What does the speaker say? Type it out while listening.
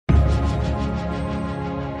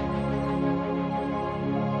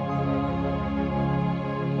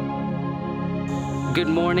Good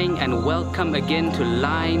morning and welcome again to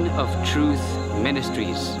Line of Truth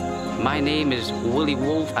Ministries. My name is Willy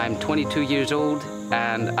Wolfe. I'm 22 years old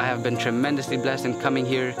and I have been tremendously blessed in coming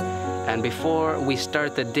here. And before we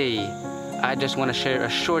start the day, I just want to share a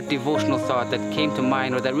short devotional thought that came to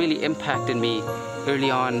mind or that really impacted me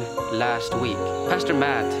early on last week. Pastor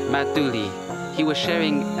Matt Dooley, he was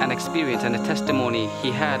sharing an experience and a testimony he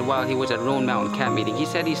had while he was at Roan Mountain camp meeting. He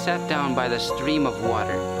said he sat down by the stream of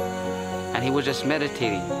water and he was just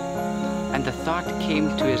meditating. And the thought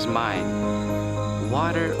came to his mind,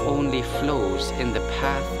 water only flows in the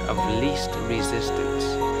path of least resistance.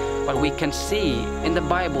 But we can see in the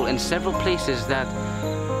Bible in several places that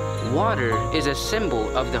water is a symbol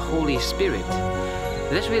of the Holy Spirit.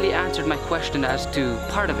 This really answered my question as to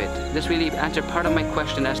part of it. This really answered part of my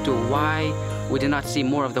question as to why we do not see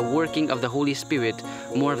more of the working of the Holy Spirit,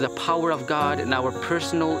 more of the power of God in our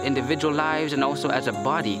personal, individual lives and also as a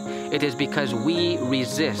body. It is because we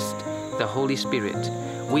resist the Holy Spirit.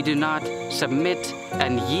 We do not submit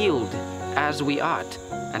and yield as we ought.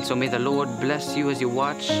 And so may the Lord bless you as you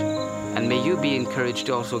watch, and may you be encouraged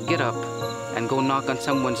to also get up and go knock on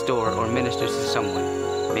someone's door or minister to someone.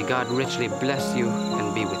 May God richly bless you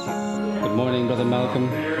and be with you. Good morning, Brother Malcolm.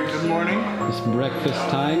 Good morning. It's breakfast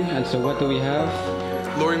time, and so what do we have?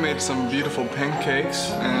 Lori made some beautiful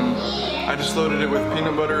pancakes, and I just loaded it with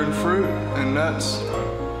peanut butter and fruit and nuts.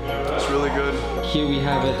 It's really good. Here we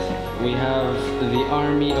have it. We have the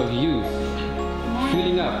army of youth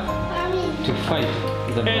filling up to fight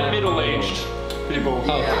the battle. And middle-aged people.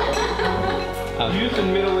 Oh. Youth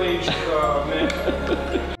and middle-aged men.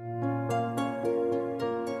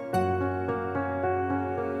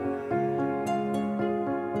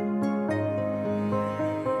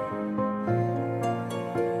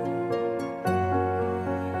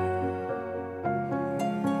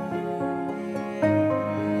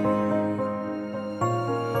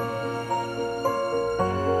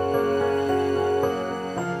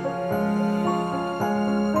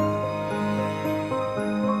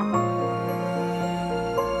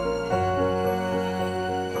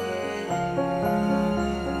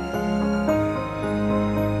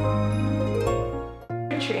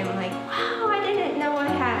 I'm like, wow, I didn't know I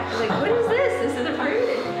had. Like, what is this? This is a fruit.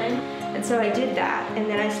 And so I did that, and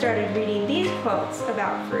then I started reading these quotes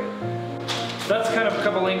about fruit. That's kind of a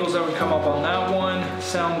couple angles that would come up on that one.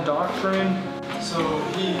 Sound doctrine. So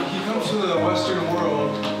he comes to the Western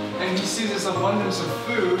world, and he sees this abundance of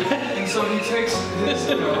food, and so he takes his,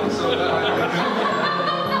 so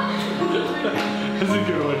That's a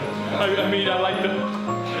good one. I mean, I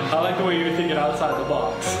like the way you're thinking outside the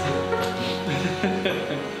box.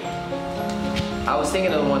 I was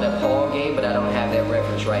thinking of the one that Paul gave, but I don't have that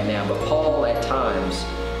reference right now. But Paul at times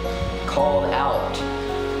called out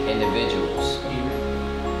individuals.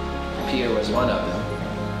 Peter was one of them.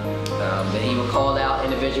 That he would call out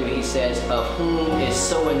individuals. He says, of whom is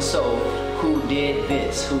so-and-so who did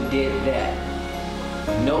this, who did that.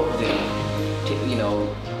 Note them,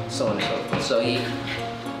 so and so. So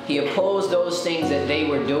he opposed those things that they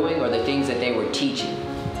were doing or the things that they were teaching.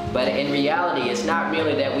 But in reality, it's not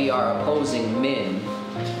merely that we are opposing men,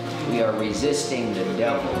 we are resisting the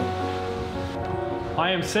devil.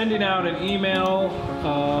 I am sending out an email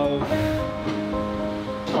of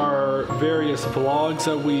our various vlogs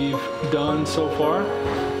that we've done so far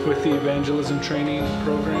with the evangelism training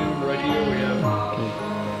program. Right here we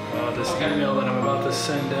have this email that I'm about to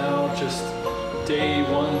send out, just day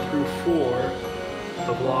 1 through 4,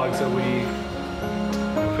 the vlogs that we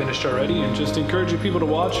finished already, and just encouraging people to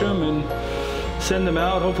watch them and send them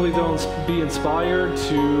out. Hopefully they'll be inspired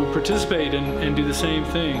to participate and do the same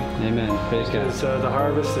thing. Amen. Praise God. Because the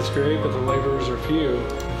harvest is great, but the laborers are few.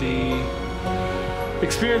 The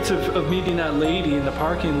experience of meeting that lady in the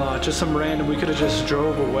parking lot, just some random, we could have just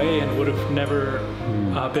drove away and would have never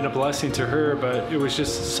been a blessing to her, but it was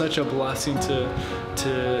just such a blessing to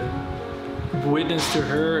witness to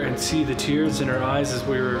her and see the tears in her eyes as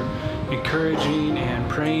we were encouraging and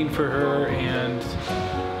praying for her, and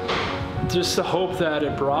just the hope that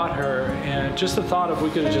it brought her, and just the thought of we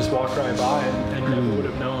could have just walked right by and never would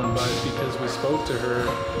have known, but because we spoke to her,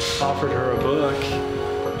 offered her a book,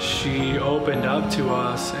 she opened up to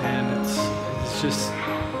us, and it's just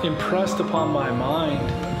impressed upon my mind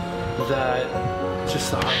that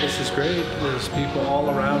just the harvest is great. There's people all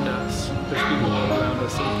around us. There's people all around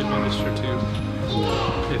us that we can minister to.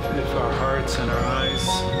 If our hearts and our eyes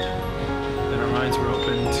and our minds were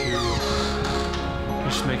open to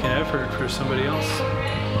just make an effort for somebody else.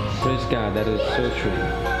 Praise God, that is so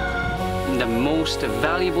true. The most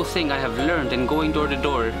valuable thing I have learned in going door to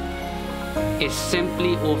door is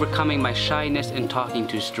simply overcoming my shyness and talking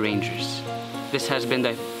to strangers. this has been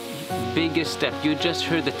the biggest step. You just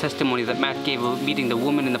heard the testimony that Matt gave of meeting the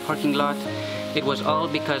woman in the parking lot. It was all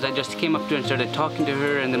because I just came up to her and started talking to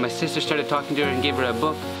her, and then my sister started talking to her and gave her a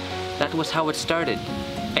book. That was how it started.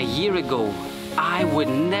 A year ago, I would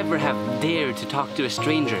never have dared to talk to a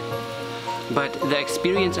stranger. But the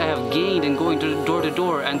experience I have gained in going door to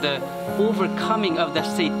door and the overcoming of the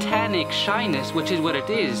satanic shyness, which is what it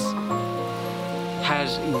is,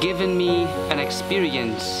 has given me an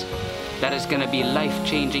experience that is going to be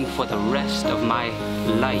life-changing for the rest of my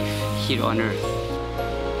life here on earth.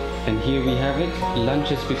 And here we have it.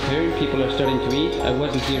 Lunch is prepared. People are starting to eat. I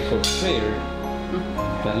wasn't here for prayer.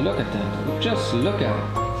 But look at that. Just look at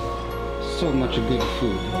it. So much good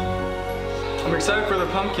food. I'm excited for the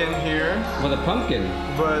pumpkin here, Well, the pumpkin.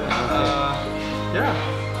 but yeah,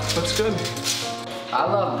 looks good. I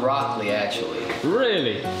love broccoli, actually.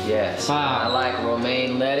 Really? Yes. Wow. I like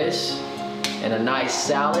romaine lettuce and a nice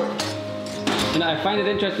salad. And I find it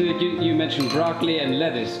interesting that you mentioned broccoli and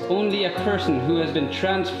lettuce. Only a person who has been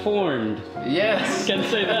transformed Yes. can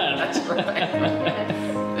say that. That's right.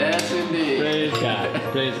 That's indeed. Praise God.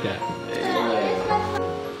 Praise God.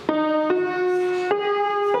 Amen.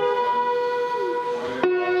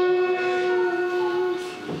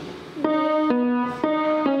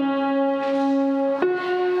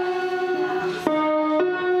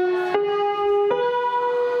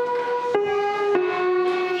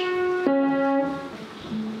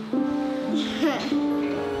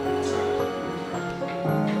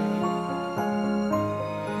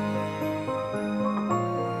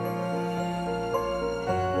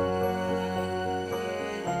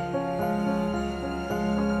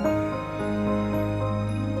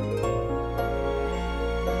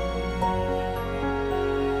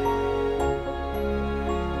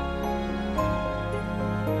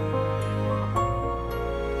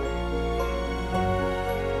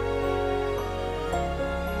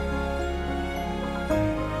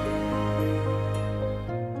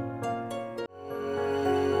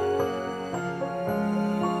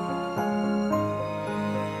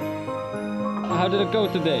 How did it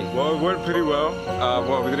go today? Well, it went pretty well.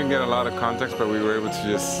 Well, we didn't get a lot of context, but we were able to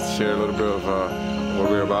just share a little bit of what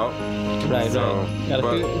we're about. Right, So, right. Got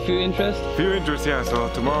but- a few interests? Few interests, yeah. So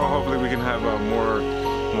tomorrow, hopefully, we can have more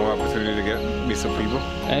opportunity to meet some people.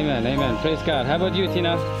 Amen, amen. Praise God. How about you,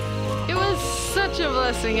 Tina? It was such a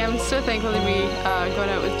blessing. I'm so thankful to be going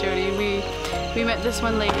out with Jody. We met this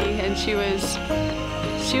one lady, and she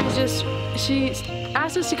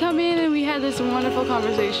asked us to come in, and we had this wonderful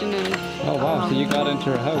conversation. And Oh wow, so you got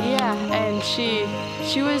into her house. yeah, and she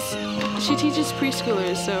teaches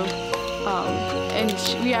preschoolers. So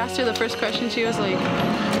we asked her the first question. She was like,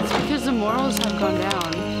 "It's because the morals have gone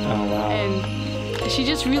down." Oh wow. And she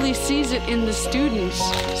just really sees it in the students.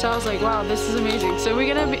 So I was like, wow, this is amazing. So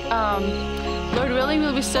we're gonna be, Lord willing,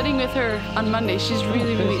 we'll be studying with her on Monday. She's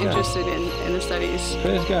really, really Praise God. interested in the studies.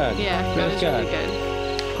 Praise God. Yeah, God Praise is God. really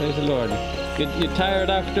good. Praise the Lord. You tired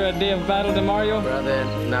after a day of battle, Mario? Brother,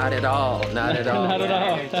 not at all. Not at all. Not at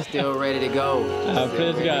man. all. Still ready to go. Still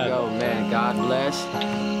praise ready God. to go, man. God bless.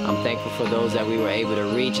 I'm thankful for those that we were able to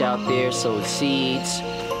reach out there, sow seeds,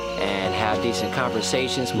 and have decent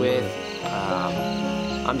conversations with.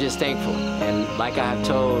 I'm just thankful. And like I have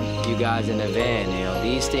told you guys in the van, you know,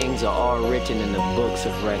 these things are all written in the books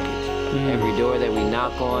of record. Every door that we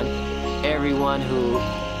knock on, everyone who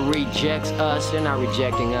rejects us, they're not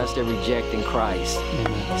rejecting us, they're rejecting Christ.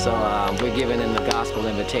 So we're giving them the gospel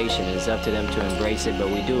invitation. It's up to them to embrace it, but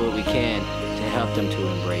we do what we can to help them to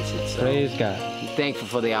embrace it. So Praise God. I'm thankful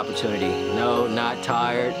for the opportunity. No, not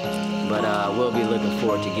tired, but we'll be looking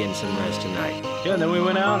forward to getting some rest tonight. Yeah, and then we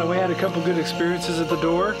went out and we had a couple good experiences at the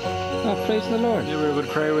door. Oh, praise the Lord. Yeah, we were able to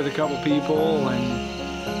pray with a couple people and,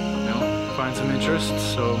 find some interest.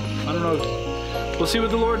 So, I don't know. We'll see what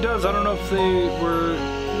the Lord does. I don't know if they were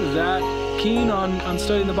that keen on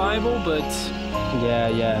studying the Bible, but Yeah.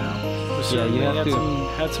 we certainly you have to.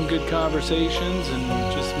 had some good conversations and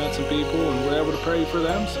just met some people and were able to pray for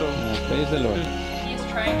them. So, Praise the Lord. He is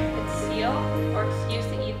trying to conceal or excuse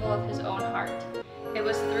the evil of his own heart. It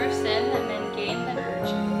was through sin that men gained the urge.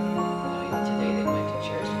 Even today they went to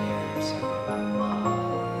church and they heard something about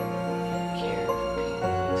love, care for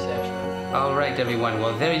people, etc. All right, everyone.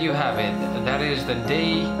 Well, there you have it. That is the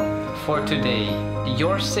day for today.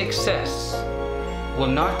 Your success will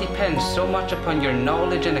not depend so much upon your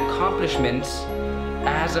knowledge and accomplishments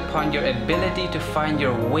as upon your ability to find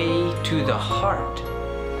your way to the heart.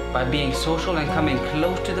 By being social and coming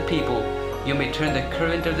close to the people, you may turn the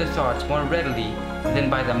current of the thoughts more readily than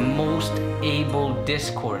by the most able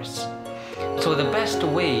discourse. So the best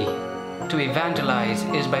way to evangelize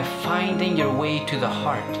is by finding your way to the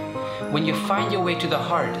heart. when you find your way to the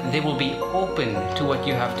heart, they will be open to what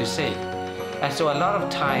you have to say. And so a lot of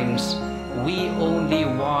times we only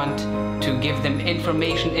want to give them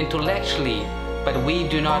information intellectually, but we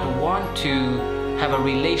do not want to have a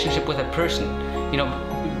relationship with a person. You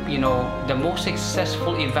know, the most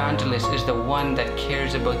successful evangelist is the one that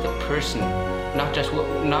cares about the person, not just about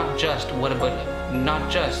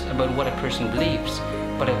what a person believes,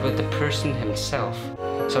 but about the person himself.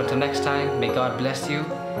 So until next time, may God bless you,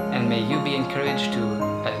 and may you be encouraged to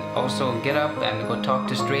also get up and go talk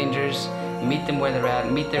to strangers, meet them where they're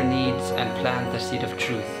at, meet their needs, and plant the seed of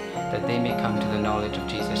truth that they may come to the knowledge of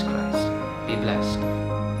Jesus Christ. Be blessed.